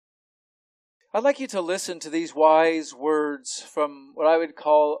I'd like you to listen to these wise words from what I would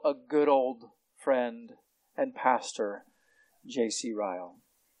call a good old friend and pastor, J.C. Ryle.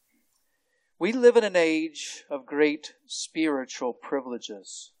 We live in an age of great spiritual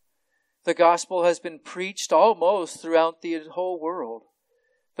privileges. The gospel has been preached almost throughout the whole world.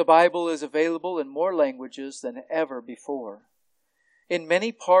 The Bible is available in more languages than ever before. In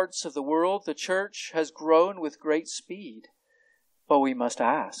many parts of the world, the church has grown with great speed. But we must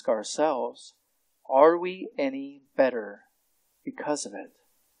ask ourselves, are we any better because of it?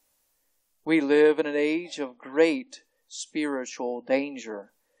 We live in an age of great spiritual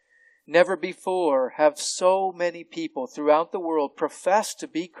danger. Never before have so many people throughout the world professed to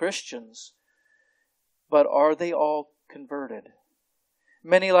be Christians. But are they all converted?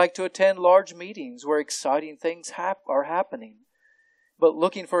 Many like to attend large meetings where exciting things are happening. But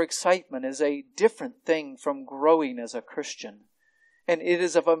looking for excitement is a different thing from growing as a Christian. And it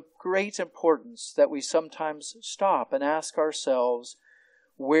is of a great importance that we sometimes stop and ask ourselves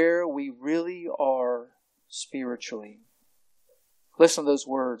where we really are spiritually. Listen to those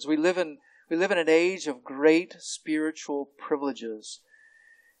words. We live in an age of great spiritual privileges.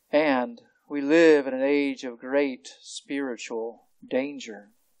 And we live in an age of great spiritual danger.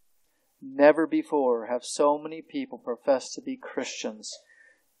 Never before have so many people professed to be Christians,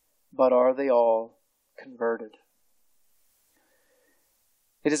 but are they all converted?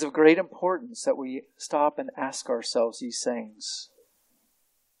 It is of great importance that we stop and ask ourselves these things.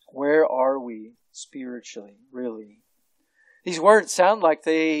 Where are we spiritually, really? These words sound like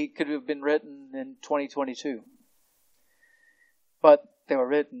they could have been written in 2022, but they were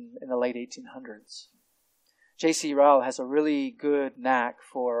written in the late 1800s. J.C. Ryle has a really good knack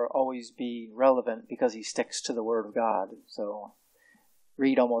for always being relevant because he sticks to the Word of God. So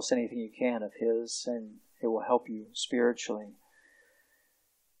read almost anything you can of his and it will help you spiritually.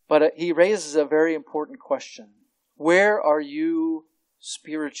 But he raises a very important question. Where are you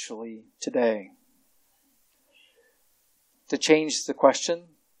spiritually today? To change the question,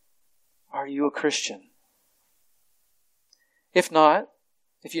 are you a Christian? If not,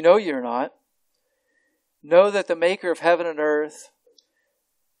 if you know you're not, know that the Maker of heaven and earth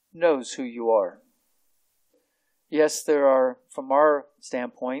knows who you are. Yes, there are, from our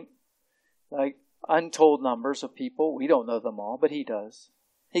standpoint, like untold numbers of people. We don't know them all, but He does.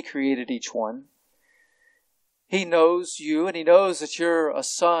 He created each one. He knows you, and He knows that you're a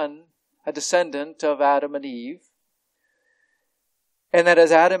son, a descendant of Adam and Eve. And that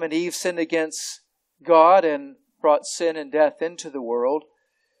as Adam and Eve sinned against God and brought sin and death into the world,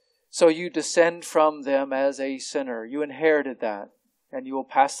 so you descend from them as a sinner. You inherited that, and you will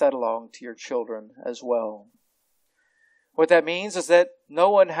pass that along to your children as well. What that means is that no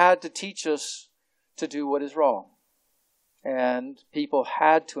one had to teach us to do what is wrong. And people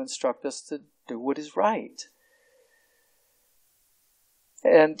had to instruct us to do what is right.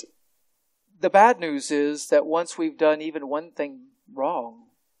 And the bad news is that once we've done even one thing wrong,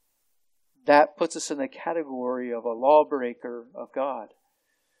 that puts us in the category of a lawbreaker of God.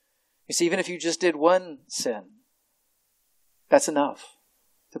 You see, even if you just did one sin, that's enough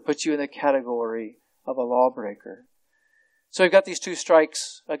to put you in the category of a lawbreaker. So we've got these two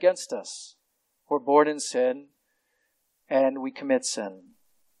strikes against us. We're born in sin, and we commit sin.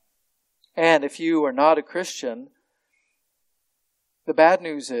 And if you are not a Christian, the bad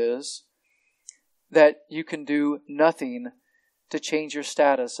news is that you can do nothing to change your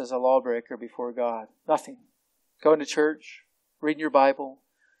status as a lawbreaker before God. Nothing. Going to church, reading your Bible,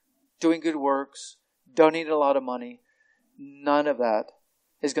 doing good works, donating a lot of money. None of that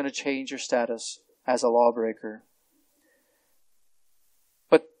is going to change your status as a lawbreaker.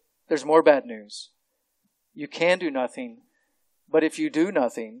 But there's more bad news. You can do nothing, but if you do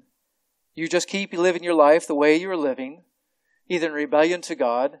nothing, you just keep living your life the way you're living, either in rebellion to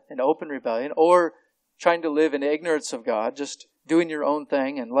God, in open rebellion, or trying to live in ignorance of God, just doing your own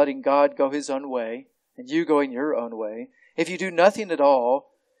thing and letting God go His own way, and you going your own way. If you do nothing at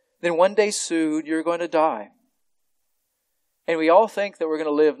all, then one day soon you're going to die. And we all think that we're going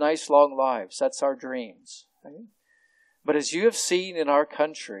to live nice long lives. That's our dreams. Right? But as you have seen in our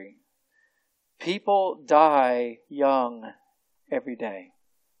country, people die young every day.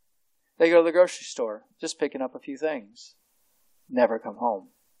 They go to the grocery store, just picking up a few things. Never come home.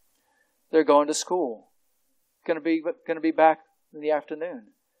 They're going to school. Going to be back in the afternoon.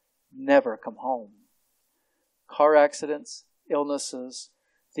 Never come home. Car accidents, illnesses,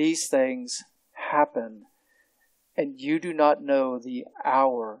 these things happen, and you do not know the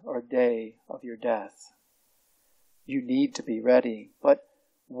hour or day of your death. You need to be ready. But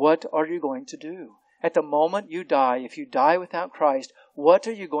what are you going to do? At the moment you die, if you die without Christ, what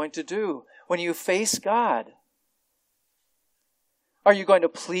are you going to do when you face God? Are you going to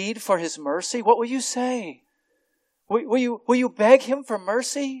plead for His mercy? What will you say? Will you beg Him for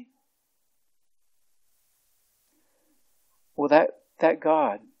mercy? Well, that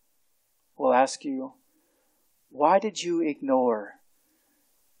God will ask you, why did you ignore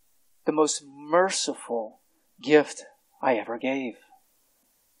the most merciful gift I ever gave?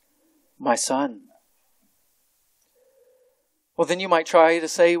 My Son. Well, then you might try to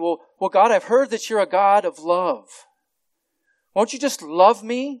say, well, God, I've heard that you're a God of love. Won't you just love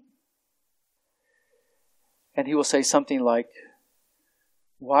me? And He will say something like,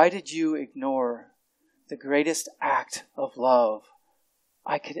 why did you ignore the greatest act of love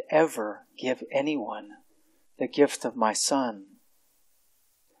I could ever give anyone, the gift of my Son?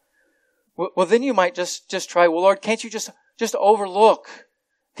 Well, then you might just try, well, Lord, can't you just overlook?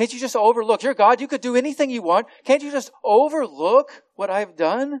 Can't you just overlook? You're God, you could do anything you want. Can't you just overlook what I've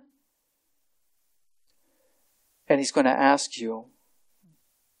done? And He's going to ask you,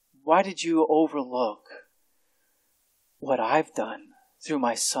 why did you overlook what I've done through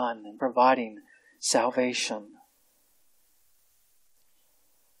my Son in providing salvation?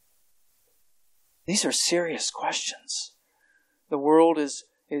 These are serious questions. The world is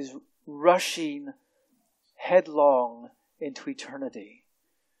rushing headlong into eternity.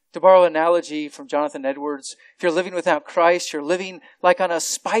 To borrow an analogy from Jonathan Edwards, if you're living without Christ, you're living like on a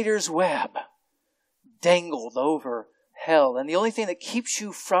spider's web, dangled over hell. And the only thing that keeps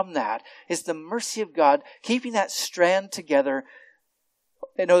you from that is the mercy of God, keeping that strand together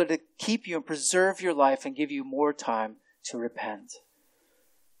in order to keep you and preserve your life and give you more time to repent.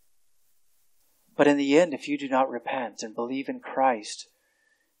 But in the end, if you do not repent and believe in Christ,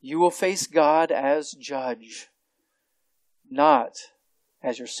 you will face God as judge, not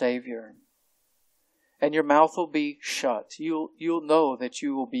as your Savior. And your mouth will be shut. You'll know that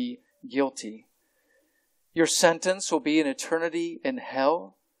you will be guilty. Your sentence will be an eternity in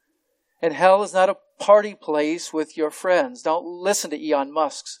hell. And hell is not a party place with your friends. Don't listen to Elon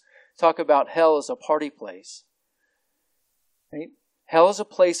Musk's talk about hell as a party place. Right? Hell is a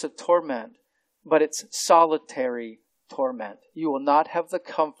place of torment, but it's solitary torment. You will not have the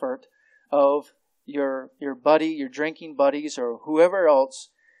comfort of your buddy, your drinking buddies, or whoever else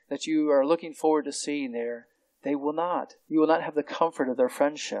that you are looking forward to seeing there. They will not. You will not have the comfort of their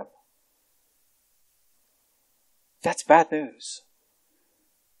friendship. That's bad news.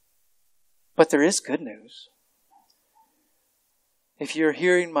 But there is good news. If you're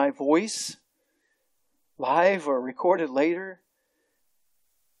hearing my voice live or recorded later,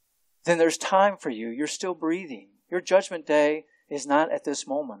 then there's time for you. You're still breathing. Your judgment day is not at this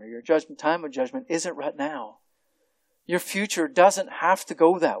moment, or your time of judgment isn't right now. Your future doesn't have to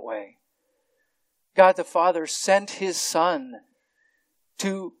go that way. God the Father sent His Son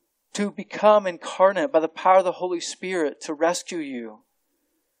to become incarnate by the power of the Holy Spirit to rescue you.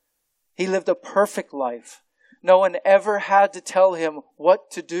 He lived a perfect life. No one ever had to tell Him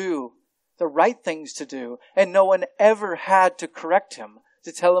what to do, the right things to do, and no one ever had to correct Him,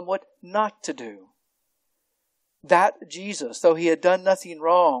 to tell Him what not to do. That Jesus, though He had done nothing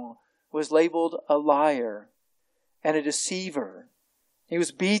wrong, was labeled a liar and a deceiver. He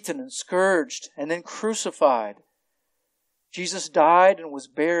was beaten and scourged and then crucified. Jesus died and was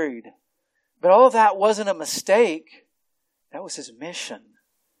buried. But all of that wasn't a mistake. That was His mission.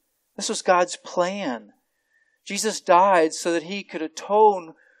 This was God's plan. Jesus died so that He could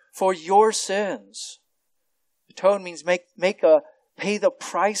atone for your sins. Atone means pay the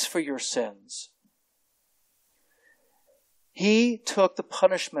price for your sins. He took the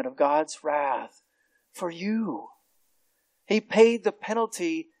punishment of God's wrath for you. He paid the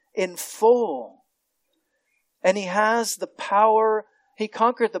penalty in full. And He has the power, He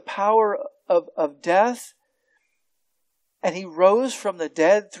conquered the power of death. And He rose from the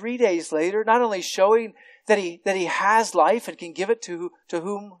dead 3 days later, not only showing that He has life and can give it to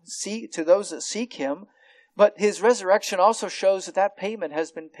those that seek Him, but His resurrection also shows that payment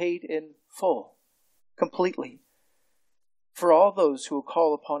has been paid in full, completely, for all those who will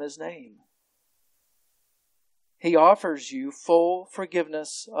call upon His name. He offers you full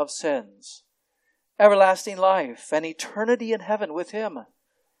forgiveness of sins, everlasting life, and eternity in heaven with Him.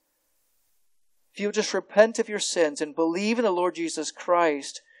 If you just repent of your sins and believe in the Lord Jesus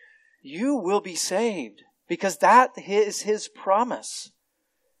Christ, you will be saved, because that is His promise.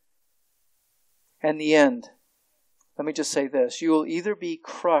 And in the end, let me just say this. You will either be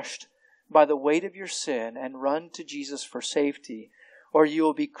crushed by the weight of your sin and run to Jesus for safety, or you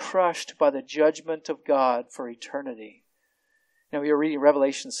will be crushed by the judgment of God for eternity. You're reading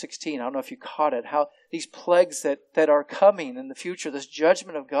Revelation 16. I don't know if you caught it. How these plagues that are coming in the future, this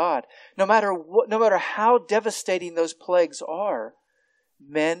judgment of God, no matter how devastating those plagues are,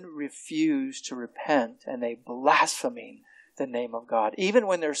 men refuse to repent and they blaspheme the name of God. Even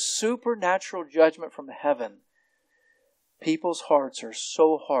when there's supernatural judgment from heaven, people's hearts are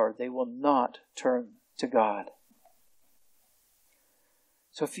so hard they will not turn to God.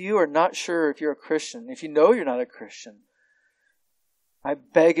 So if you are not sure if you're a Christian, if you know you're not a Christian, I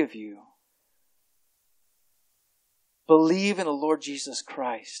beg of you, believe in the Lord Jesus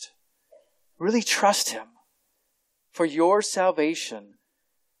Christ. Really trust Him for your salvation.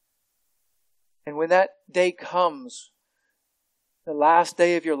 And when that day comes, the last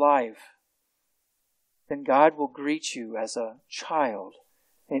day of your life, then God will greet you as a child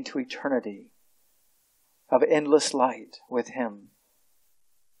into eternity of endless light with Him.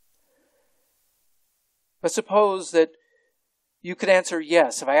 But suppose that you could answer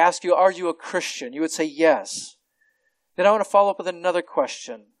yes. If I ask you, are you a Christian? You would say yes. Then I want to follow up with another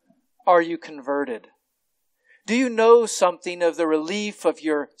question. Are you converted? Do you know something of the relief of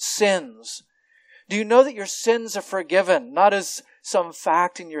your sins? Do you know that your sins are forgiven, not as some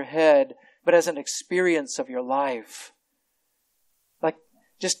fact in your head, but as an experience of your life? Like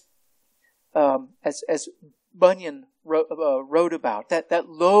just as Bunyan wrote about, that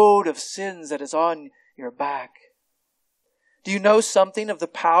load of sins that is on your back. Do you know something of the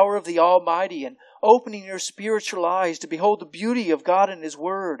power of the Almighty and opening your spiritual eyes to behold the beauty of God and His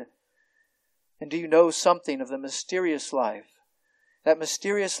Word? And do you know something of the mysterious life, that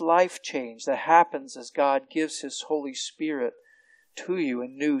mysterious life change that happens as God gives His Holy Spirit to you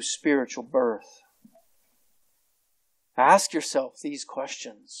in new spiritual birth? Ask yourself these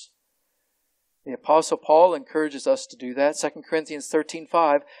questions. The Apostle Paul encourages us to do that. 2 Corinthians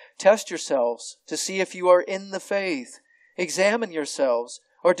 13:5, test yourselves to see if you are in the faith. Examine yourselves,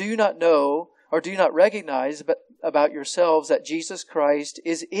 or do you not know, or do you not recognize about yourselves that Jesus Christ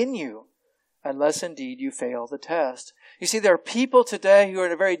is in you, unless indeed you fail the test? You see, there are people today who are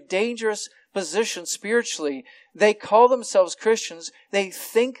in a very dangerous position spiritually. They call themselves Christians, they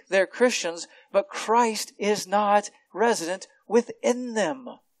think they're Christians, but Christ is not resident within them.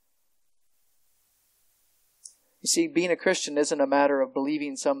 You see, being a Christian isn't a matter of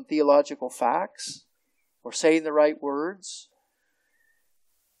believing some theological facts or saying the right words.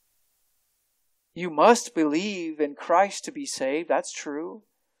 You must believe in Christ to be saved. That's true.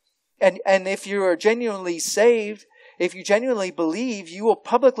 And if you are genuinely saved, if you genuinely believe, you will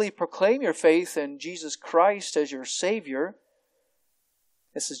publicly proclaim your faith in Jesus Christ as your Savior.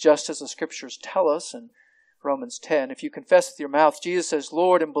 This is just as the Scriptures tell us in Romans 10. If you confess with your mouth Jesus as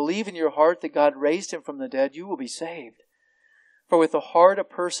Lord and believe in your heart that God raised Him from the dead, you will be saved. For with the heart a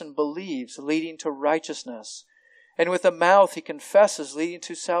person believes, leading to righteousness, and with the mouth he confesses, leading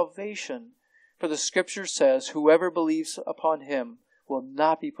to salvation. For the Scripture says, whoever believes upon Him will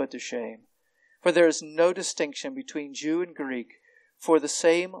not be put to shame. For there is no distinction between Jew and Greek, for the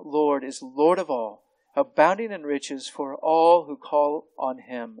same Lord is Lord of all, abounding in riches for all who call on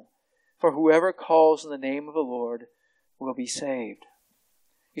Him. For whoever calls in the name of the Lord will be saved.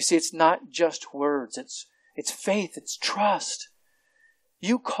 You see, it's not just words. It's faith. It's trust.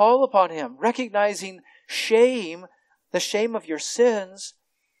 You call upon Him, recognizing shame, the shame of your sins.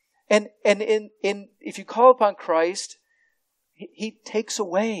 And if you call upon Christ, He takes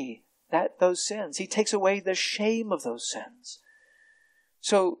away those sins. He takes away the shame of those sins.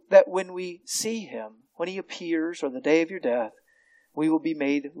 So that when we see Him, when He appears, or the day of your death, we will be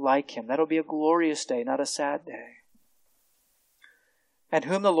made like Him. That'll be a glorious day, not a sad day. And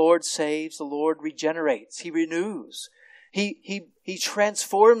whom the Lord saves, the Lord regenerates. He renews. He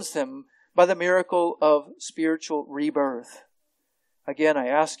transforms them by the miracle of spiritual rebirth. Again, I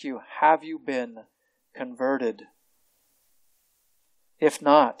ask you, have you been converted? If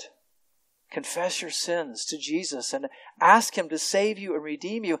not, confess your sins to Jesus and ask Him to save you and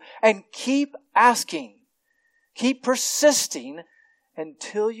redeem you. And keep asking. Keep persisting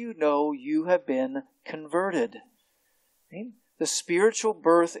until you know you have been converted. The spiritual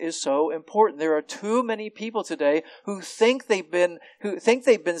birth is so important. There are too many people today who think they've been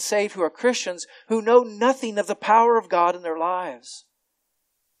saved, who are Christians, who know nothing of the power of God in their lives.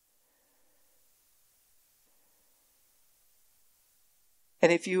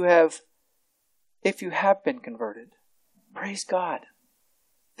 And if you have been converted, praise God.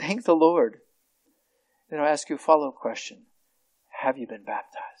 Thank the Lord. Then I'll ask you a follow-up question. Have you been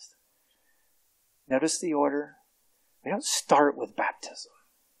baptized? Notice the order. We don't start with baptism.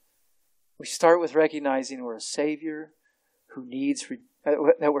 We start with recognizing we're a Savior who needs,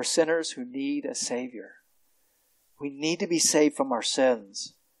 that we're sinners who need a Savior. We need to be saved from our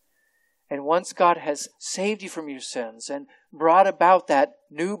sins. And once God has saved you from your sins and brought about that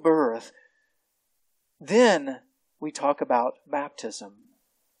new birth, then we talk about baptism.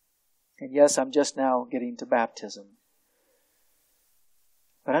 And yes, I'm just now getting to baptism.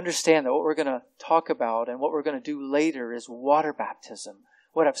 But understand that what we're going to talk about and what we're going to do later is water baptism.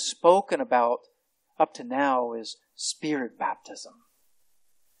 What I've spoken about up to now is Spirit baptism.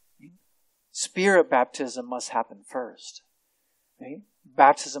 Spirit baptism must happen first. Right?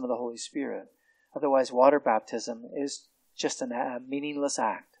 Baptism of the Holy Spirit. Otherwise, water baptism is just a meaningless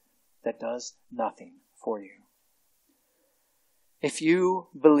act that does nothing for you. If you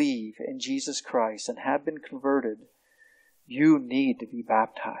believe in Jesus Christ and have been converted, you need to be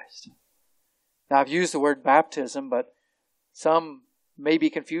baptized. Now, I've used the word baptism, but some may be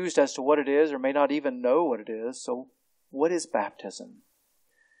confused as to what it is or may not even know what it is. So, what is baptism?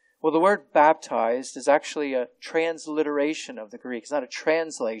 Well, the word baptized is actually a transliteration of the Greek. It's not a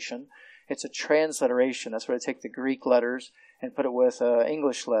translation. It's a transliteration. That's where they take the Greek letters and put it with an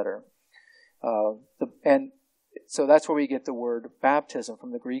English letter. And so that's where we get the word baptism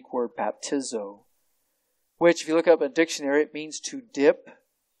from the Greek word baptizo, which if you look up a dictionary, it means to dip,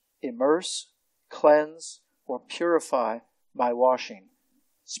 immerse, cleanse, or purify by washing.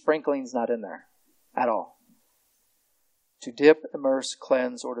 Sprinkling's not in there at all. To dip, immerse,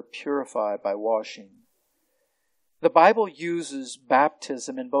 cleanse, or to purify by washing. The Bible uses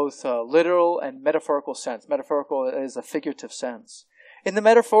baptism in both literal and metaphorical sense. Metaphorical is a figurative sense. In the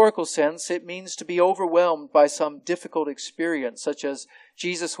metaphorical sense, it means to be overwhelmed by some difficult experience, such as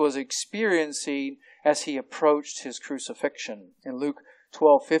Jesus was experiencing as he approached his crucifixion. In Luke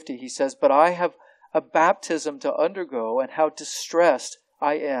 12:50, he says, "But I have a baptism to undergo, and how distressed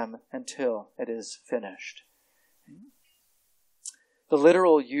I am until it is finished." The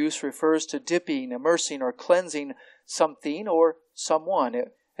literal use refers to dipping, immersing, or cleansing something or someone.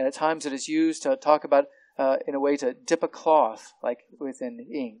 And at times it is used to talk about, in a way, to dip a cloth, like within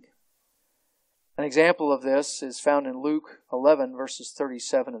ink. An example of this is found in Luke 11, verses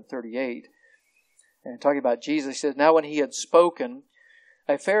 37 and 38. And talking about Jesus, he says, "Now when he had spoken,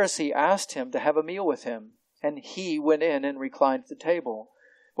 a Pharisee asked him to have a meal with him, and he went in and reclined at the table.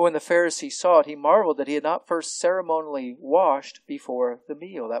 But when the Pharisee saw it, he marveled that he had not first ceremonially washed before the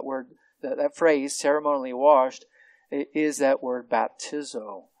meal." That word, that phrase, ceremonially washed, is that word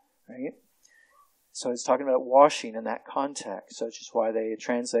baptizo, right? So it's talking about washing in that context, so which is why the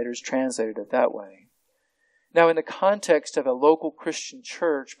translators translated it that way. Now, in the context of a local Christian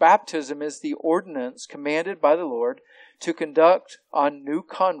church, baptism is the ordinance commanded by the Lord to conduct on new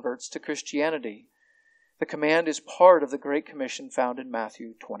converts to Christianity. The command is part of the Great Commission found in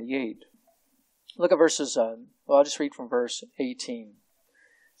Matthew 28. Look at verses, I'll just read from verse 18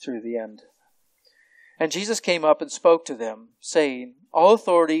 through the end. "And Jesus came up and spoke to them, saying, 'All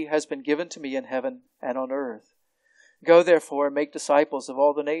authority has been given to me in heaven and on earth. Go therefore and make disciples of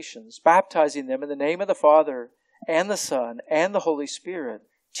all the nations, baptizing them in the name of the Father and the Son and the Holy Spirit,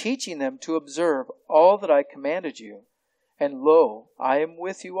 teaching them to observe all that I commanded you. And lo, I am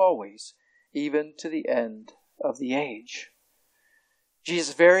with you always, even to the end of the age.'"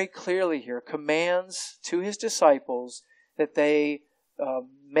 Jesus very clearly here commands to his disciples that they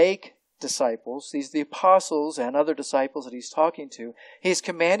make disciples. These are the apostles and other disciples that he's talking to. He's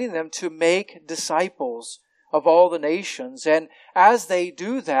commanding them to make disciples of all the nations, and as they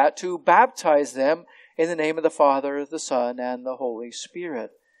do that, to baptize them in the name of the Father, the Son, and the Holy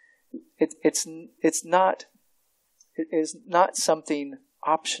Spirit. It is not something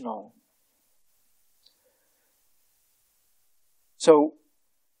optional. So,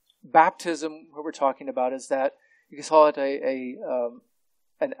 baptism, what we're talking about, is that you can call it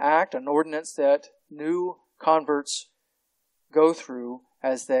an act, an ordinance that new converts go through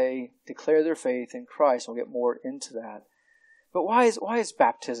as they declare their faith in Christ. We'll get more into that. But why is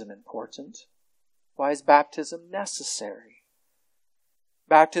baptism important? Why is baptism necessary?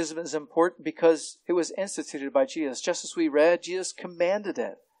 Baptism is important because it was instituted by Jesus. Just as we read, Jesus commanded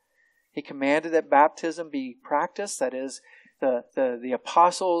it. He commanded that baptism be practiced. That is, the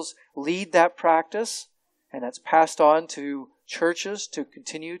apostles lead that practice, and that's passed on to churches to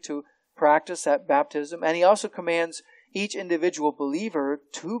continue to practice that baptism. And he also commands each individual believer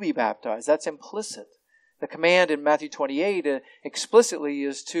to be baptized. That's implicit. The command in Matthew 28 explicitly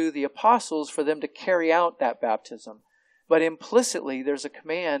is to the apostles for them to carry out that baptism. But implicitly, there's a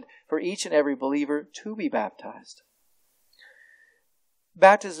command for each and every believer to be baptized.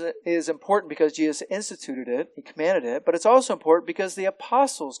 Baptism is important because Jesus instituted it, he commanded it, but it's also important because the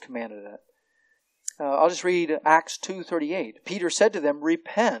apostles commanded it. I'll just read Acts 2:38. "Peter said to them,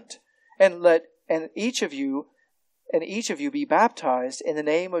 'Repent, and each of you and each of you be baptized in the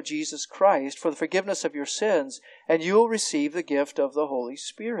name of Jesus Christ for the forgiveness of your sins, and you will receive the gift of the Holy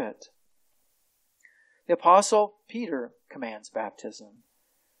Spirit. The Apostle Peter commands baptism.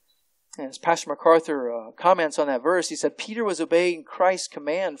 And as Pastor MacArthur comments on that verse, he said, Peter was obeying Christ's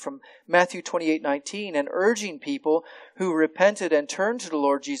command from Matthew 28:19 and urging people who repented and turned to the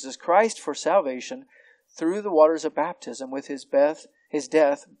Lord Jesus Christ for salvation through the waters of baptism with his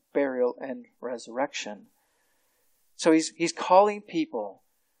death, burial, and resurrection. So he's calling people,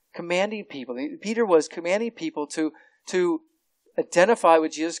 commanding people. Peter was commanding people to identify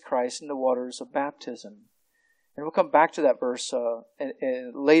with Jesus Christ in the waters of baptism. And we'll come back to that verse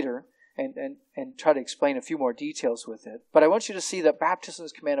later and try to explain a few more details with it. But I want you to see that baptism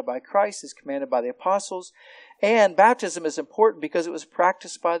is commanded by Christ, is commanded by the apostles, and baptism is important because it was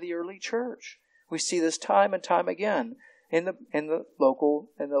practiced by the early church. We see this time and time again in the local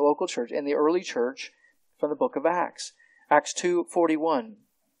church, in the early church from the book of Acts. Acts 2:41.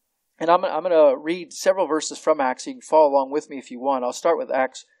 And I'm going to read several verses from Acts. You can follow along with me if you want. I'll start with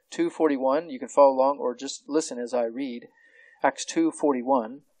Acts 2:41. You can follow along or just listen as I read. Acts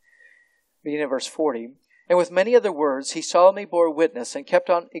 2:41, beginning at verse 40. And with many other words he solemnly bore witness and kept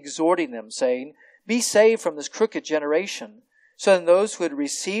on exhorting them, saying, Be saved from this crooked generation. So then those who had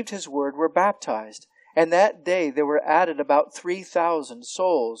received his word were baptized. And that day there were added about 3,000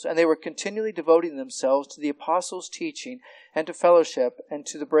 souls, and they were continually devoting themselves to the apostles' teaching and to fellowship and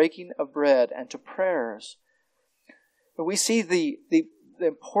to the breaking of bread and to prayers. But we see the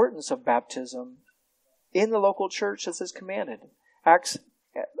importance of baptism in the local church as is commanded.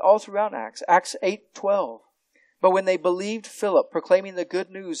 All throughout Acts. Acts 8:12. But when they believed Philip, proclaiming the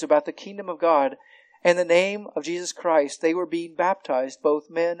good news about the kingdom of God and the name of Jesus Christ, they were being baptized, both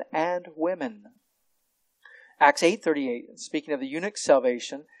men and women. Acts 8:38, speaking of the eunuch's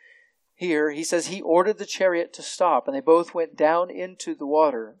salvation, here he says he ordered the chariot to stop, and they both went down into the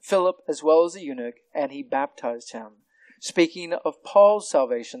water, Philip as well as the eunuch, and he baptized him. Speaking of Paul's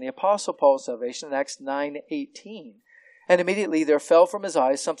salvation, the Apostle Paul's salvation in Acts 9:18. And immediately there fell from his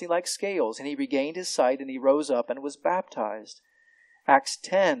eyes something like scales, and he regained his sight, and he rose up and was baptized. Acts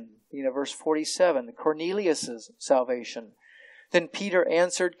 10, verse 47, Cornelius' salvation. Then Peter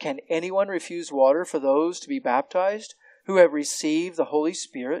answered, Can anyone refuse water for those to be baptized who have received the Holy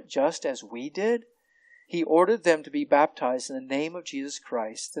Spirit just as we did? He ordered them to be baptized in the name of Jesus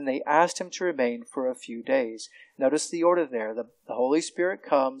Christ. Then they asked him to remain for a few days. Notice the order there. The Holy Spirit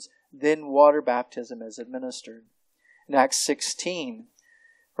comes, then water baptism is administered. In Acts 16,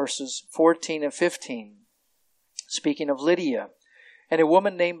 verses 14 and 15, speaking of Lydia, and a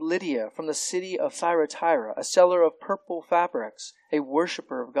woman named Lydia from the city of Thyatira, a seller of purple fabrics, a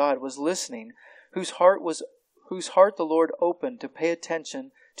worshiper of God, was listening, whose heart the Lord opened to pay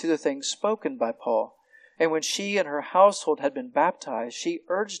attention to the things spoken by Paul. And when she and her household had been baptized, she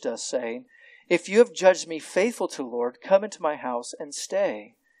urged us, saying, If you have judged me faithful to the Lord, come into my house and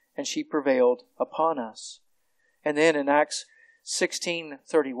stay. And she prevailed upon us. And then in Acts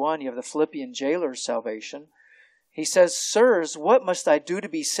 16:31, you have the Philippian jailer's salvation. He says, Sirs, what must I do to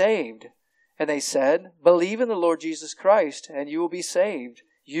be saved? And they said, Believe in the Lord Jesus Christ, and you will be saved,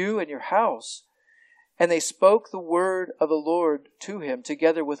 you and your house. And they spoke the word of the Lord to him,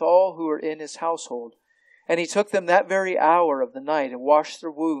 together with all who were in his household. And he took them that very hour of the night and washed their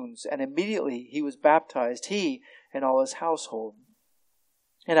wounds, and immediately he was baptized, he and all his household.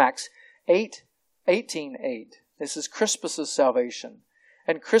 In Acts 18:8, this is Crispus' salvation.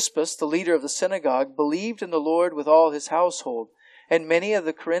 And Crispus, the leader of the synagogue, believed in the Lord with all his household, and many of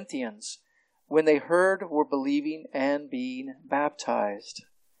the Corinthians, when they heard, were believing and being baptized.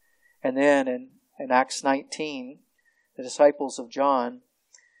 And then in Acts 19, the disciples of John,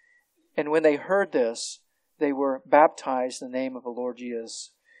 and when they heard this, they were baptized in the name of the Lord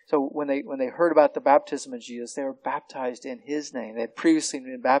Jesus. So when they heard about the baptism of Jesus, they were baptized in his name. They had previously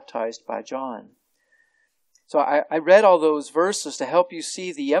been baptized by John. So I read all those verses to help you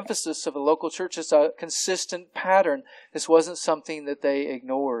see the emphasis of the local church as a consistent pattern. This wasn't something that they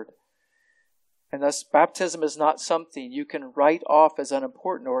ignored. And thus, baptism is not something you can write off as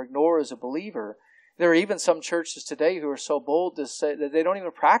unimportant or ignore as a believer. There are even some churches today who are so bold to say that they don't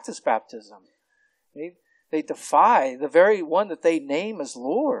even practice baptism. They defy the very one that they name as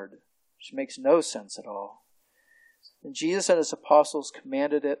Lord, which makes no sense at all. And Jesus and his apostles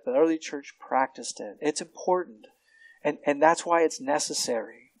commanded it. The early church practiced it. It's important. And that's why it's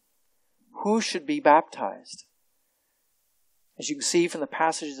necessary. Who should be baptized? As you can see from the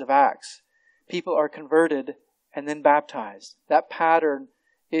passages of Acts, people are converted and then baptized. That pattern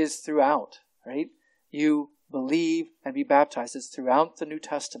is throughout, right? You believe and be baptized. It's throughout the New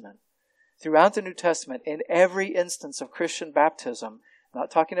Testament. throughout the New Testament, in every instance of Christian baptism, I'm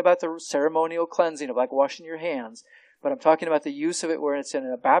not talking about the ceremonial cleansing of like washing your hands, but I'm talking about the use of it where it's in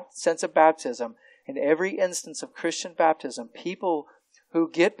a sense of baptism. In every instance of Christian baptism, people who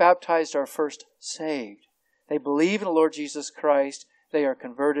get baptized are first saved. They believe in the Lord Jesus Christ, they are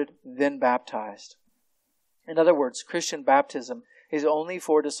converted, then baptized. In other words, Christian baptism is only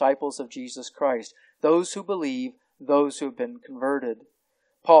for disciples of Jesus Christ, those who believe, those who have been converted.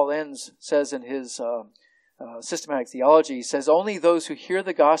 Paul Enns says in his systematic theology, he says, only those who hear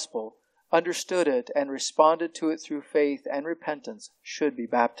the gospel, understood it, and responded to it through faith and repentance should be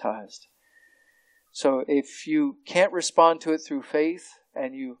baptized. So if you can't respond to it through faith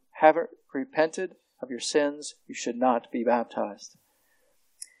and you haven't repented of your sins, you should not be baptized.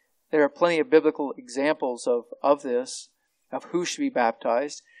 There are plenty of biblical examples of this, of who should be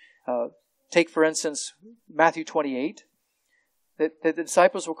baptized. Take, for instance, Matthew 28. That the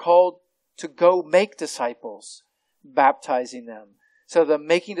disciples were called to go make disciples, baptizing them. So the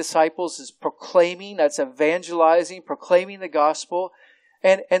making disciples is proclaiming, that's evangelizing, proclaiming the gospel.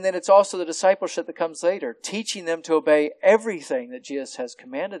 And then it's also the discipleship that comes later, teaching them to obey everything that Jesus has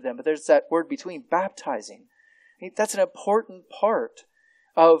commanded them. But there's that word between, baptizing. That's an important part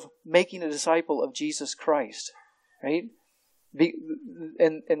of making a disciple of Jesus Christ, right?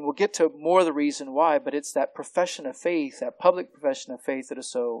 And we'll get to more of the reason why, but it's that profession of faith, that public profession of faith that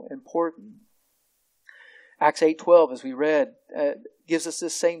is so important. Acts 8:12, as we read, gives us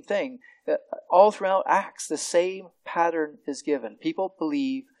this same thing. All throughout Acts, the same pattern is given. People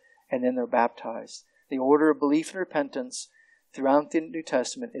believe, and then they're baptized. The order of belief and repentance throughout the New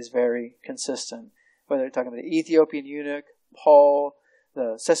Testament is very consistent. Whether you're talking about the Ethiopian eunuch, Paul,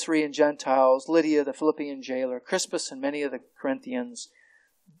 the Caesarean Gentiles, Lydia, the Philippian jailer, Crispus, and many of the Corinthians,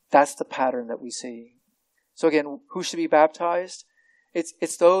 that's the pattern that we see. So again, who should be baptized?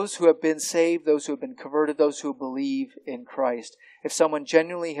 It's those who have been saved, those who have been converted, those who believe in Christ. If someone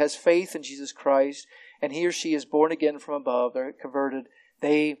genuinely has faith in Jesus Christ, and he or she is born again from above, they're converted,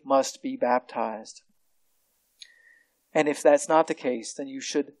 they must be baptized. And if that's not the case, then you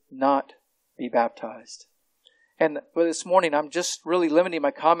should not be baptized. And this morning, I'm just really limiting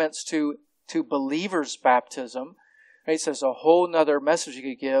my comments to believers' baptism. Right? So there's a whole other message you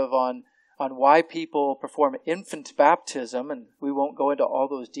could give on why people perform infant baptism, and we won't go into all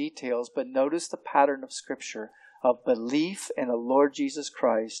those details, but notice the pattern of Scripture of belief in the Lord Jesus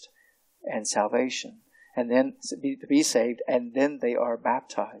Christ and salvation, and then to be saved, and then they are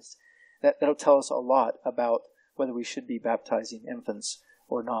baptized. That'll tell us a lot about whether we should be baptizing infants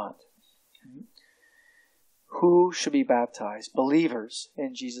or not. Who should be baptized? Believers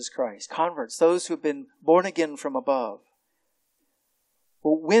in Jesus Christ. Converts, those who have been born again from above.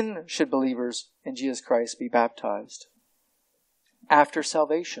 Well, when should believers in Jesus Christ be baptized? After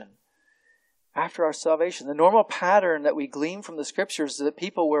salvation. After our salvation. The normal pattern that we glean from the Scriptures is that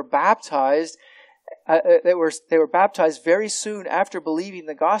people were baptized, they were baptized very soon after believing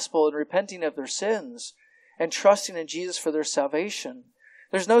the gospel and repenting of their sins and trusting in Jesus for their salvation.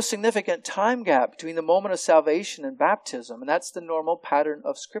 There's no significant time gap between the moment of salvation and baptism, and that's the normal pattern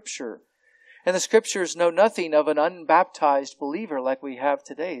of Scripture. And the Scriptures know nothing of an unbaptized believer like we have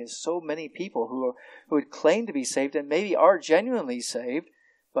today. There's so many people who would claim to be saved and maybe are genuinely saved,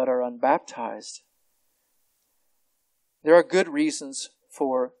 but are unbaptized. There are good reasons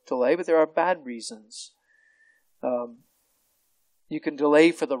for delay, but there are bad reasons. You can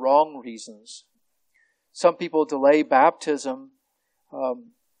delay for the wrong reasons. Some people delay baptism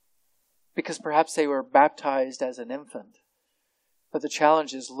because perhaps they were baptized as an infant. But the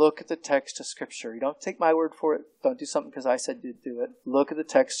challenge is, look at the text of Scripture. You don't take my word for it. Don't do something because I said to do it. Look at the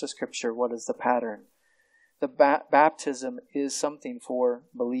text of Scripture. What is the pattern? The baptism is something for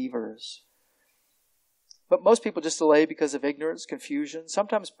believers. But most people just delay because of ignorance, confusion,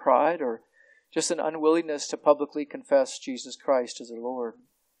 sometimes pride, or just an unwillingness to publicly confess Jesus Christ as their Lord.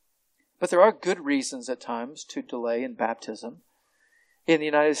 But there are good reasons at times to delay in baptism. In the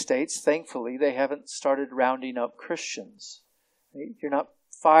United States, thankfully, they haven't started rounding up Christians. You're not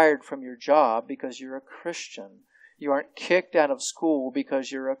fired from your job because you're a Christian. You aren't kicked out of school because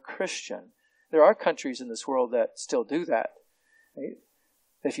you're a Christian. There are countries in this world that still do that. Right?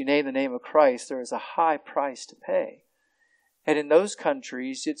 If you name the name of Christ, there is a high price to pay. And in those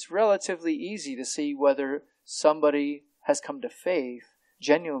countries, it's relatively easy to see whether somebody has come to faith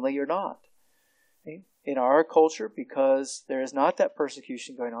genuinely or not. Right? In our culture, because there is not that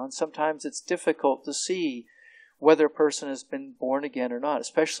persecution going on, sometimes it's difficult to see whether a person has been born again or not,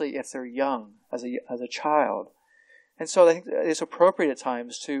 especially if they're young, as a child. And so I think it's appropriate at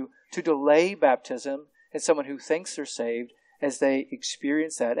times to delay baptism in someone who thinks they're saved as they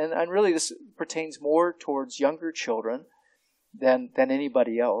experience that. And really this pertains more towards younger children than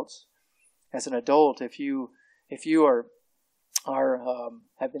anybody else. As an adult, if you have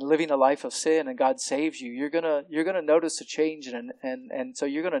been living a life of sin and God saves you, you're gonna notice a change, and so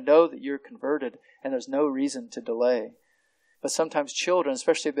you're gonna know that you're converted, and there's no reason to delay. But sometimes children,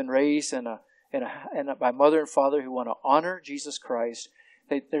 especially, have been raised by mother and father who want to honor Jesus Christ.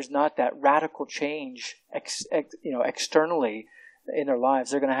 There's not that radical change externally in their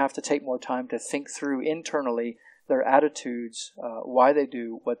lives. They're going to have to take more time to think through internally their attitudes, why they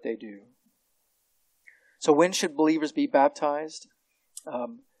do what they do. So when should believers be baptized?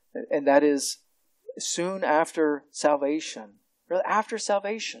 And that is soon after salvation. After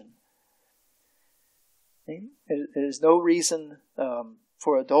salvation. There's no reason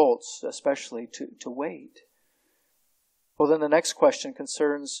for adults especially to wait. Well, then the next question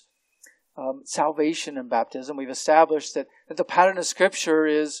concerns salvation and baptism. We've established that the pattern of Scripture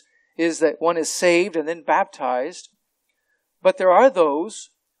is that one is saved and then baptized. But there are those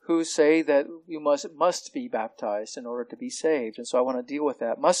who say that you must be baptized in order to be saved. And so I want to deal with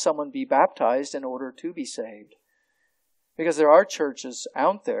that. Must someone be baptized in order to be saved? Because there are churches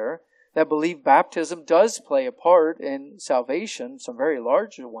out there that believe baptism does play a part in salvation, some very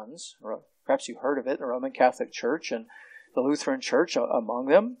large ones. Perhaps you've heard of it, the Roman Catholic Church and the Lutheran Church among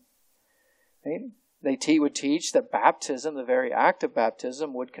them. They would teach that baptism, the very act of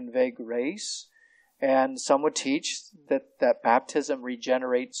baptism, would convey grace. And some would teach that baptism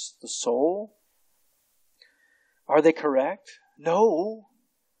regenerates the soul. Are they correct? No.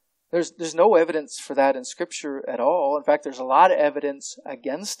 There's no evidence for that in Scripture at all. In fact, there's a lot of evidence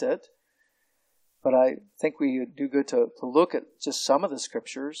against it. But I think we do good to look at just some of the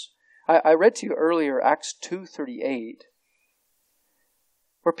Scriptures. I read to you earlier Acts 2:38,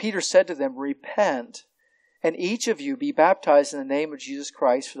 where Peter said to them, "Repent, and each of you be baptized in the name of Jesus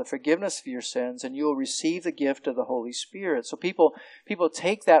Christ for the forgiveness of your sins, and you will receive the gift of the Holy Spirit." So people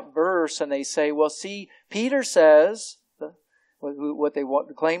take that verse and they say, well, see, Peter says, what they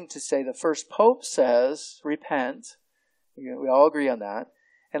claim to say, the first pope says, repent. We all agree on that.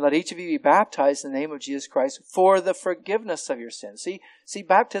 And let each of you be baptized in the name of Jesus Christ for the forgiveness of your sins. See,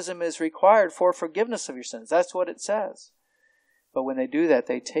 baptism is required for forgiveness of your sins. That's what it says. But when they do that,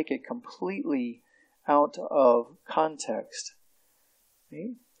 they take it completely out of context.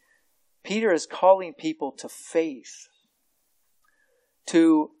 Okay? Peter is calling people to faith.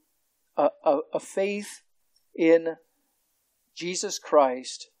 To a faith in Jesus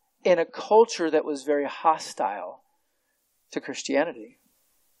Christ in a culture that was very hostile to Christianity.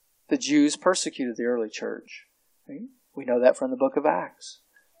 The Jews persecuted the early church. Right? We know that from the book of Acts.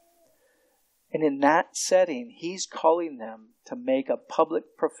 And in that setting, he's calling them to make a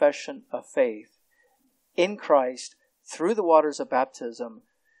public profession of faith in Christ through the waters of baptism,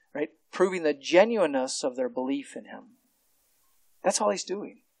 right? Proving the genuineness of their belief in Him. That's all he's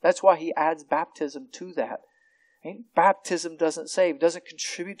doing. That's why he adds baptism to that. Right? Baptism doesn't save, doesn't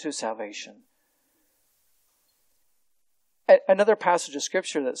contribute to salvation. Another passage of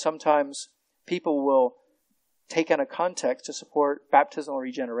Scripture that sometimes people will take out of context to support baptismal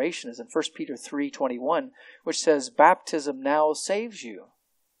regeneration is in 1 Peter 3:21, which says, "Baptism now saves you."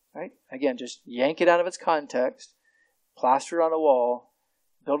 Right? Again, just yank it out of its context, plaster it on a wall,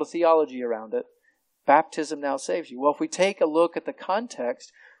 build a theology around it. Baptism now saves you. Well, if we take a look at the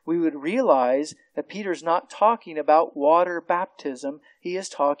context, we would realize that Peter's not talking about water baptism. He is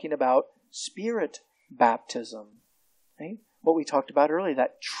talking about Spirit baptism. Right? What we talked about earlier,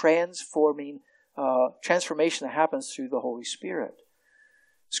 that transformation that happens through the Holy Spirit.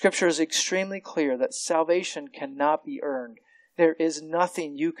 Scripture is extremely clear that salvation cannot be earned. There is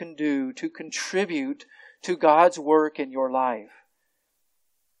nothing you can do to contribute to God's work in your life.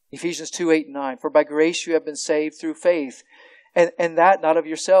 Ephesians 2:8-9, "For by grace you have been saved through faith, and that not of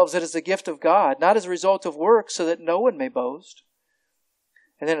yourselves. It is the gift of God, not as a result of works, so that no one may boast."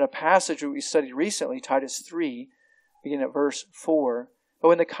 And then in a passage we studied recently, Titus 3, beginning at verse 4, "But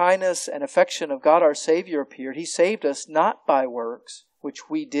when the kindness and affection of God our Savior appeared, He saved us not by works,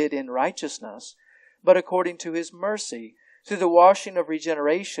 which we did in righteousness, but according to His mercy, through the washing of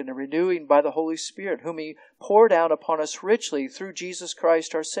regeneration and renewing by the Holy Spirit, whom He poured out upon us richly through Jesus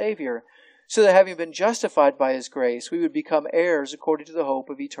Christ our Savior, so that having been justified by His grace, we would become heirs according to the hope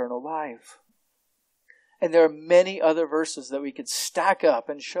of eternal life." And there are many other verses that we could stack up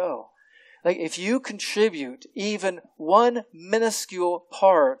and show. Like, if you contribute even one minuscule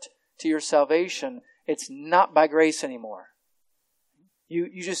part to your salvation, it's not by grace anymore.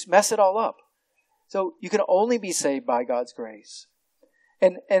 You just mess it all up. So you can only be saved by God's grace.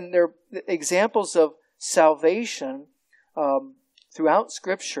 And there are examples of salvation throughout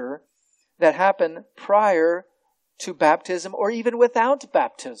Scripture that happen prior to baptism or even without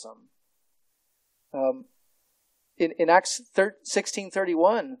baptism. In Acts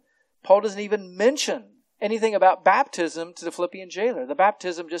 16:31, Paul doesn't even mention anything about baptism to the Philippian jailer. The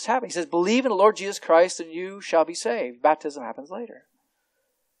baptism just happened. He says, believe in the Lord Jesus Christ and you shall be saved. Baptism happens later.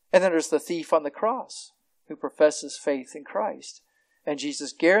 And then there's the thief on the cross who professes faith in Christ. And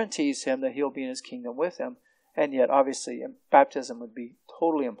Jesus guarantees him that he'll be in his kingdom with him. And yet, obviously, baptism would be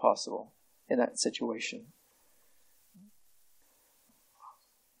totally impossible in that situation.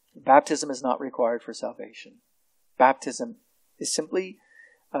 Baptism is not required for salvation. Baptism is simply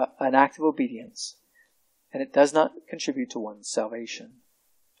an act of obedience, and it does not contribute to one's salvation.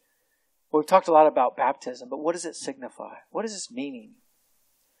 Well, we've talked a lot about baptism, but what does it signify? What is its meaning?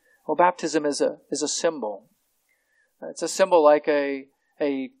 Well, baptism is a symbol. It's a symbol like a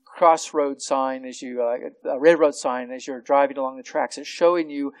crossroad sign, a railroad sign as you're driving along the tracks. It's showing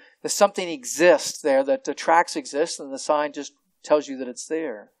you that something exists there, that the tracks exist, and the sign just tells you that it's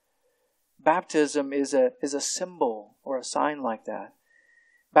there. Baptism is a symbol or a sign like that.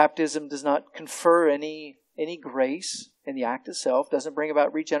 Baptism does not confer any grace in the act itself, doesn't bring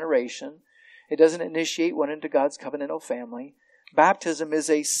about regeneration. It doesn't initiate one into God's covenantal family. Baptism is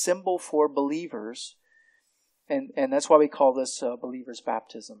a symbol for believers, and that's why we call this believer's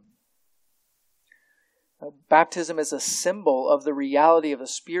baptism. Baptism is a symbol of the reality of the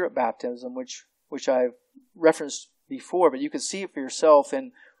Spirit baptism, which I've referenced before, but you can see it for yourself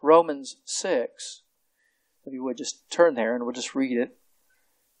in Romans 6. If you would just turn there and we'll just read it.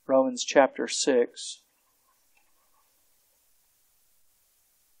 Romans chapter 6.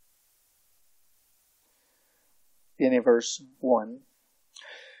 Beginning of verse 1.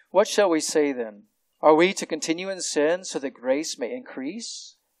 What shall we say then? Are we to continue in sin so that grace may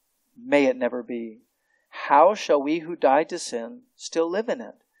increase? May it never be. How shall we who died to sin still live in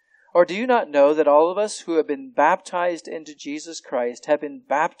it? Or do you not know that all of us who have been baptized into Jesus Christ have been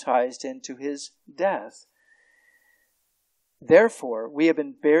baptized into His death? Therefore, we have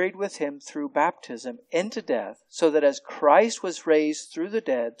been buried with Him through baptism into death, so that as Christ was raised through the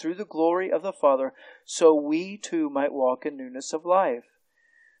dead, through the glory of the Father, so we too might walk in newness of life.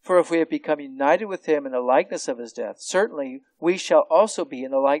 For if we have become united with Him in the likeness of His death, certainly we shall also be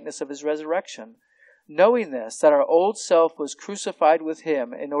in the likeness of His resurrection. Knowing this, that our old self was crucified with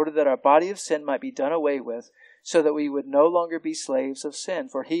Him in order that our body of sin might be done away with, so that we would no longer be slaves of sin.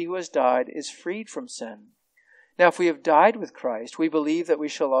 For he who has died is freed from sin. Now if we have died with Christ, we believe that we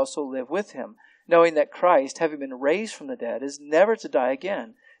shall also live with Him, knowing that Christ, having been raised from the dead, is never to die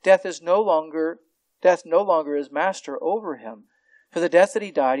again. Death no longer is master over Him. For the death that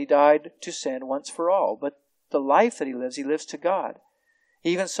He died to sin once for all. But the life that He lives to God.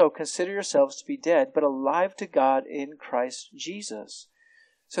 Even so, consider yourselves to be dead, but alive to God in Christ Jesus.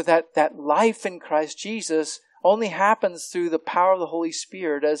 So that life in Christ Jesus only happens through the power of the Holy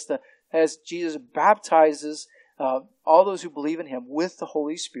Spirit as Jesus baptizes all those who believe in Him with the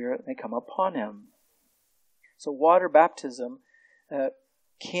Holy Spirit, and they come upon Him. So water baptism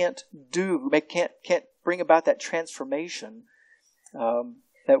can't bring about that transformation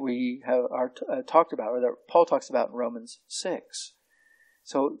that we are talked about, or that Paul talks about in Romans 6.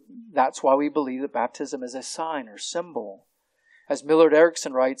 So that's why we believe that baptism is a sign or symbol. As Millard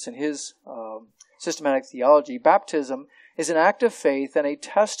Erickson writes in his systematic theology, baptism is an act of faith and a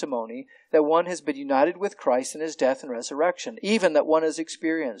testimony that one has been united with Christ in His death and resurrection, even that one has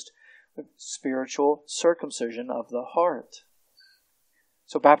experienced spiritual circumcision of the heart.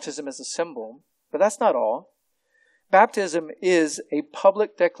 So baptism is a symbol, but that's not all. Baptism is a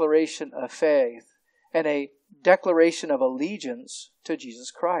public declaration of faith and a declaration of allegiance to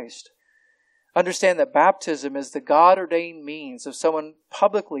Jesus Christ. Understand that baptism is the God-ordained means of someone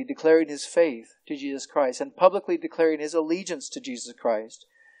publicly declaring his faith to Jesus Christ and publicly declaring his allegiance to Jesus Christ.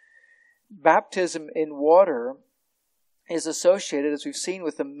 Baptism in water is associated, as we've seen,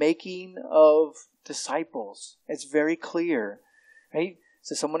 with the making of disciples. It's very clear, right?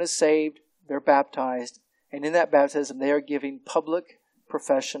 So someone is saved, they're baptized, and in that baptism they are giving public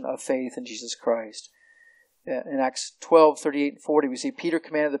profession of faith in Jesus Christ. In Acts 12, 38 and 40, we see Peter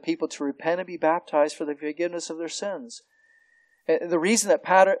commanded the people to repent and be baptized for the forgiveness of their sins. The reason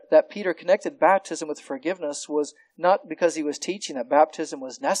that Peter connected baptism with forgiveness was not because he was teaching that baptism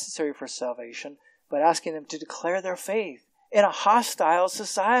was necessary for salvation, but asking them to declare their faith in a hostile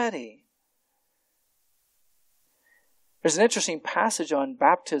society. There's an interesting passage on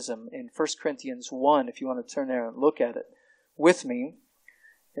baptism in 1 Corinthians 1, if you want to turn there and look at it with me.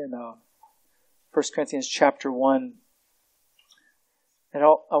 In 1 Corinthians chapter 1. And I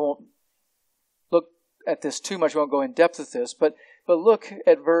won't look at this too much. We won't go in depth with this, but look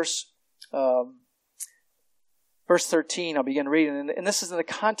at verse 13. I'll begin reading, and this is in the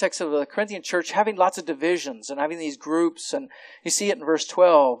context of the Corinthian church having lots of divisions and having these groups. And you see it in verse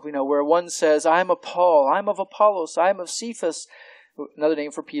 12, where one says, "I am of Paul, I am of Apollos, I am of Cephas," another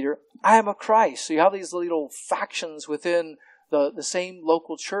name for Peter, "I am of Christ." So you have these little factions within the same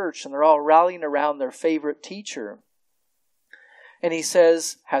local church, and they're all rallying around their favorite teacher. And he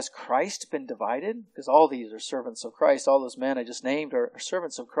says, has Christ been divided? Because all these are servants of Christ. All those men I just named are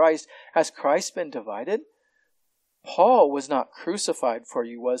servants of Christ. Has Christ been divided? Paul was not crucified for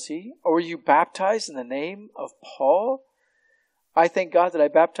you, was he? Or were you baptized in the name of Paul? I thank God that I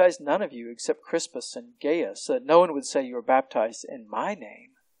baptized none of you except Crispus and Gaius, so that no one would say you were baptized in my name.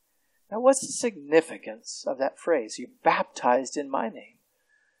 Now, what's the significance of that phrase? You baptized in my name.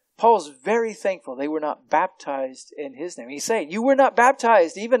 Paul's very thankful they were not baptized in his name. He's saying, you were not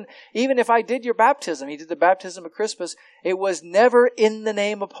baptized. Even if I did your baptism, he did the baptism of Crispus, it was never in the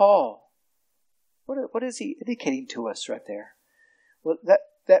name of Paul. What is he indicating to us right there? Well,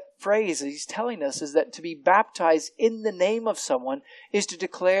 that phrase that he's telling us is that to be baptized in the name of someone is to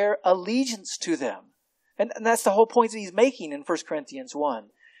declare allegiance to them. And that's the whole point that he's making in 1 Corinthians 1.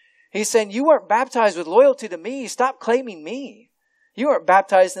 He's saying, you weren't baptized with loyalty to me. Stop claiming me. You weren't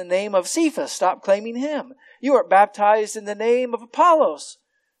baptized in the name of Cephas. Stop claiming him. You weren't baptized in the name of Apollos.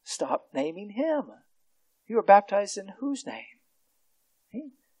 Stop naming him. You were baptized in whose name?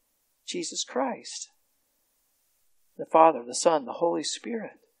 Jesus Christ. The Father, the Son, the Holy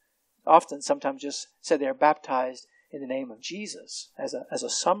Spirit. Often, sometimes just said they're baptized in the name of Jesus as a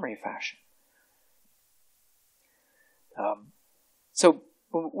summary fashion. So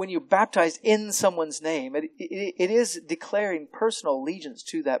when you're baptized in someone's name, it is declaring personal allegiance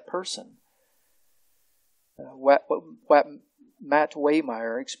to that person. Matt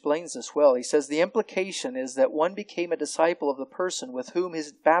Waymeyer explains this well. He says the implication is that one became a disciple of the person with whom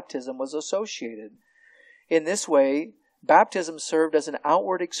his baptism was associated. In this way, baptism served as an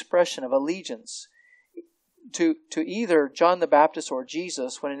outward expression of allegiance to either John the Baptist or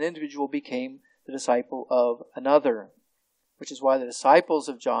Jesus when an individual became the disciple of another, which is why the disciples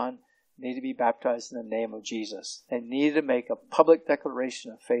of John needed to be baptized in the name of Jesus. They needed to make a public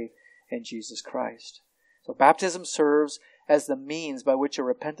declaration of faith in Jesus Christ. So baptism serves as the means by which a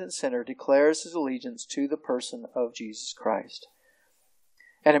repentant sinner declares his allegiance to the person of Jesus Christ.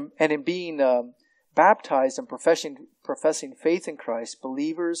 And in being baptized and professing faith in Christ,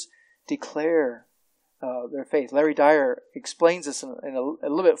 believers declare their faith. Larry Dyer explains this in a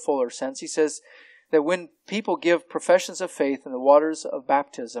little bit fuller sense. He says that when people give professions of faith in the waters of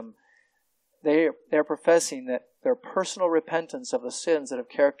baptism, they're professing that their personal repentance of the sins that have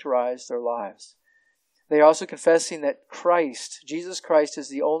characterized their lives. They're also confessing that Jesus Christ, is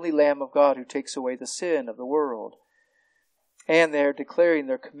the only Lamb of God who takes away the sin of the world. And they're declaring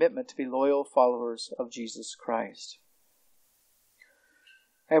their commitment to be loyal followers of Jesus Christ.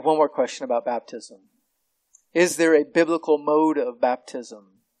 I have one more question about baptism. Is there a biblical mode of baptism?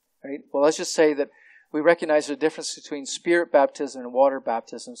 Right? Well, let's just say that we recognize the difference between spirit baptism and water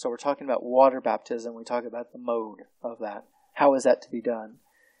baptism. So we're talking about water baptism. We talk about the mode of that. How is that to be done?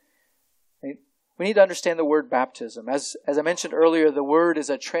 Right? We need to understand the word baptism. As I mentioned earlier, the word is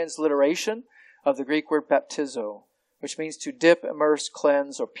a transliteration of the Greek word baptizo, which means to dip, immerse,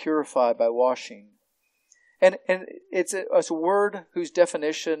 cleanse, or purify by washing. And it's a word whose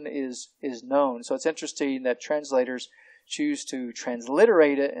definition is known. So it's interesting that translators choose to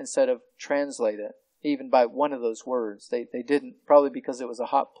transliterate it instead of translate it, even by one of those words. They didn't, probably because it was a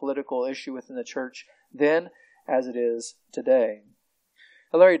hot political issue within the church then, as it is today.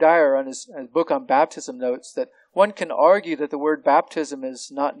 Larry Dyer, on his book on baptism, notes that one can argue that the word baptism is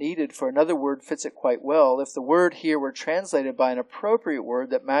not needed, for another word fits it quite well. If the word here were translated by an appropriate word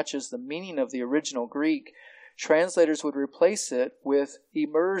that matches the meaning of the original Greek, translators would replace it with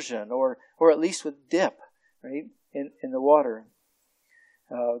immersion, or at least with dip, right, in the water.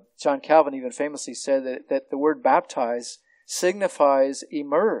 John Calvin even famously said that the word baptize signifies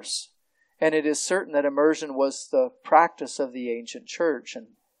immerse. And it is certain that immersion was the practice of the ancient church, and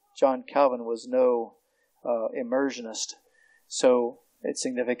John Calvin was no immersionist. So it's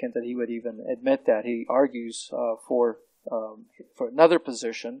significant that he would even admit that. He argues for another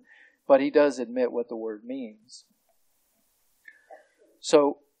position, but he does admit what the word means.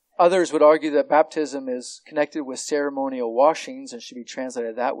 So others would argue that baptism is connected with ceremonial washings and should be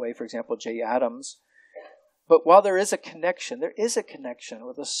translated that way. For example, J. Adams. But while there is a connection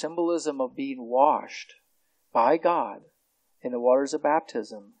with the symbolism of being washed by God in the waters of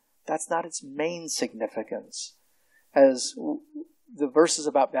baptism. That's not its main significance, as the verses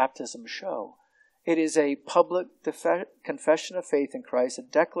about baptism show. It is a public confession of faith in Christ, a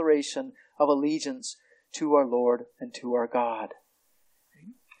declaration of allegiance to our Lord and to our God.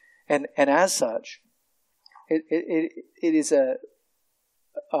 And as such, it is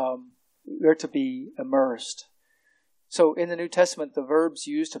we're to be immersed. So in the New Testament, the verbs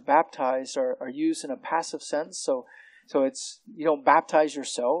used to baptize are used in a passive sense. So it's, you don't baptize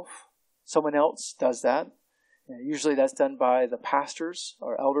yourself. Someone else does that. Usually that's done by the pastors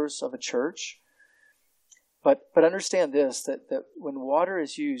or elders of a church. But understand this, that when water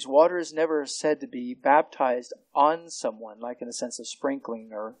is used, water is never said to be baptized on someone, like in a sense of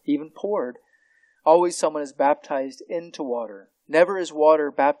sprinkling or even poured. Always someone is baptized into water. Never is water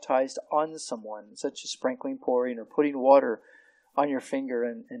baptized on someone, such as sprinkling, pouring, or putting water on your finger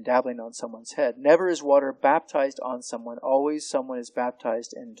and dabbling on someone's head. Never is water baptized on someone. Always someone is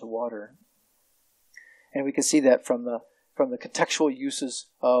baptized into water. And we can see that from the contextual uses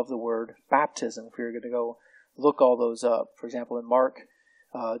of the word baptism, if we were going to go look all those up. For example, in Mark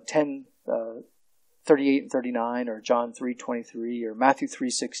 10, 38 and 39, or John 3:23, or Matthew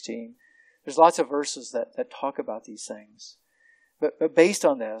 3:16. There's lots of verses that talk about these things. But based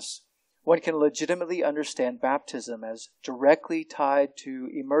on this, one can legitimately understand baptism as directly tied to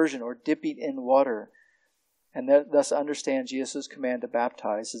immersion or dipping in water, and thus understand Jesus' command to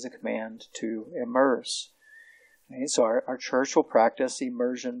baptize as a command to immerse. Okay, so our church will practice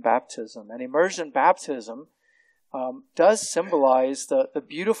immersion baptism. And immersion baptism does symbolize the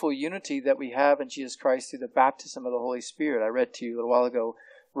beautiful unity that we have in Jesus Christ through the baptism of the Holy Spirit. I read to you a little while ago,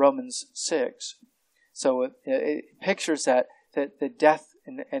 Romans 6. So it pictures that the death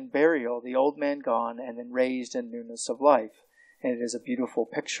and burial, the old man gone, and then raised in newness of life. And it is a beautiful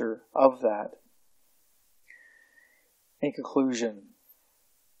picture of that. In conclusion,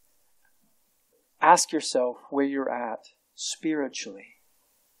 ask yourself where you're at spiritually.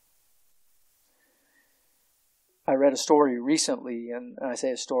 I read a story recently, and I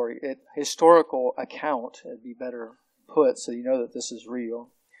say a story, historical account, it'd be better put, so you know that this is real.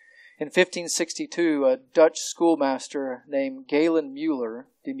 In 1562, a Dutch schoolmaster named Galen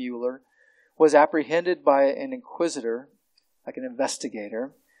de Muller was apprehended by an inquisitor, like an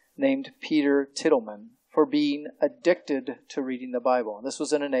investigator, named Peter Tittelman, for being addicted to reading the Bible. And this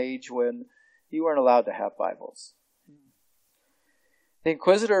was in an age when you weren't allowed to have Bibles. The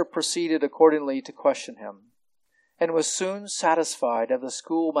inquisitor proceeded accordingly to question him, and was soon satisfied of the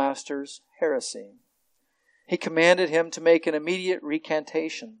schoolmaster's heresy. He commanded him to make an immediate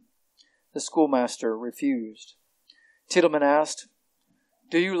recantation. The schoolmaster refused. Tittelman asked,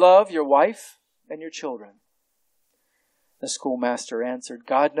 "Do you love your wife and your children?" The schoolmaster answered,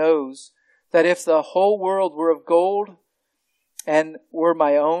 "God knows that if the whole world were of gold and were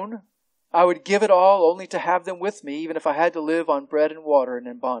my own, I would give it all only to have them with me, even if I had to live on bread and water and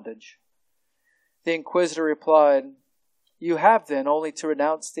in bondage." The inquisitor replied, "You have then only to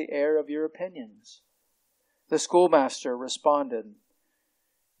renounce the error of your opinions." The schoolmaster responded,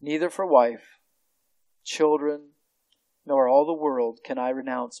 "Neither for wife, children, nor all the world can I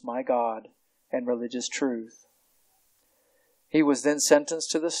renounce my God and religious truth." He was then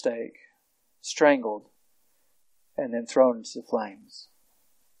sentenced to the stake, strangled, and then thrown into the flames.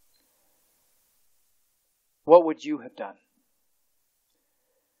 What would you have done?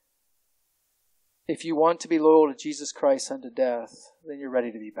 If you want to be loyal to Jesus Christ unto death, then you're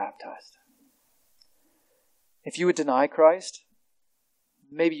ready to be baptized. If you would deny Christ,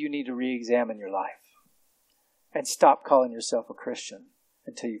 maybe you need to re-examine your life and stop calling yourself a Christian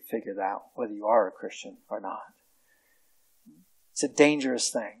until you figure out whether you are a Christian or not. It's a dangerous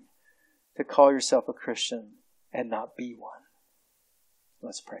thing to call yourself a Christian and not be one.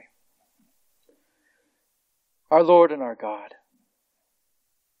 Let's pray. Our Lord and our God,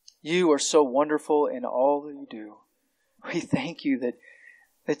 you are so wonderful in all that you do. We thank you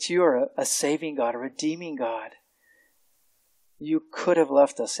that you are a saving God, a redeeming God. You could have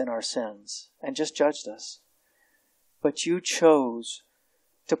left us in our sins and just judged us. But you chose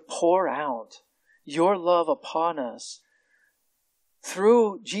to pour out your love upon us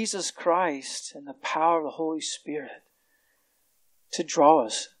through Jesus Christ and the power of the Holy Spirit to draw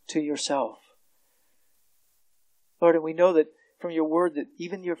us to yourself. Lord, and we know that from your word that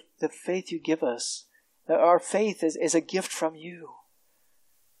even the faith you give us, our faith is a gift from you.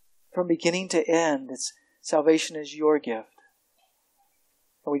 From beginning to end, salvation is your gift.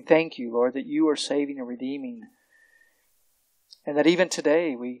 And we thank you, Lord, that you are saving and redeeming. And that even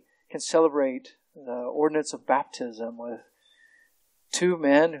today we can celebrate the ordinance of baptism with two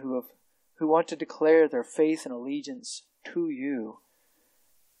men who want to declare their faith and allegiance to you,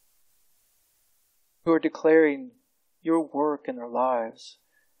 who are declaring your work in their lives,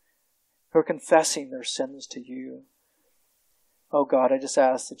 who are confessing their sins to you. Oh God, I just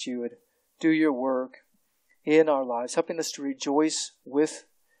ask that you would do your work in our lives, helping us to rejoice with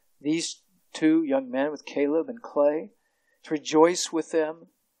these two young men, with Caleb and Clay, to rejoice with them.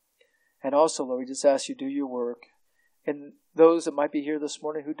 And also, Lord, we just ask you to do your work in those that might be here this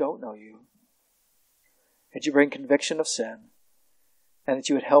morning who don't know you. That you bring conviction of sin, and that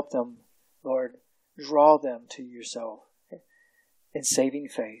you would help them, Lord, draw them to yourself in saving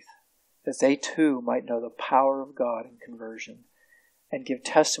faith, that they too might know the power of God in conversion and give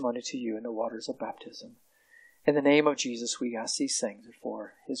testimony to you in the waters of baptism. In the name of Jesus, we ask these things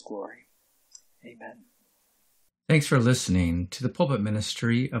for his glory. Amen. Thanks for listening to the pulpit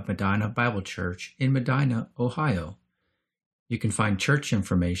ministry of Medina Bible Church in Medina, Ohio. You can find church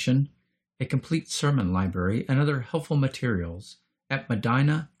information, a complete sermon library, and other helpful materials at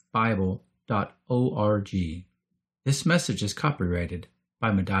medinabible.org. This message is copyrighted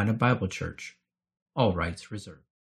by Medina Bible Church. All rights reserved.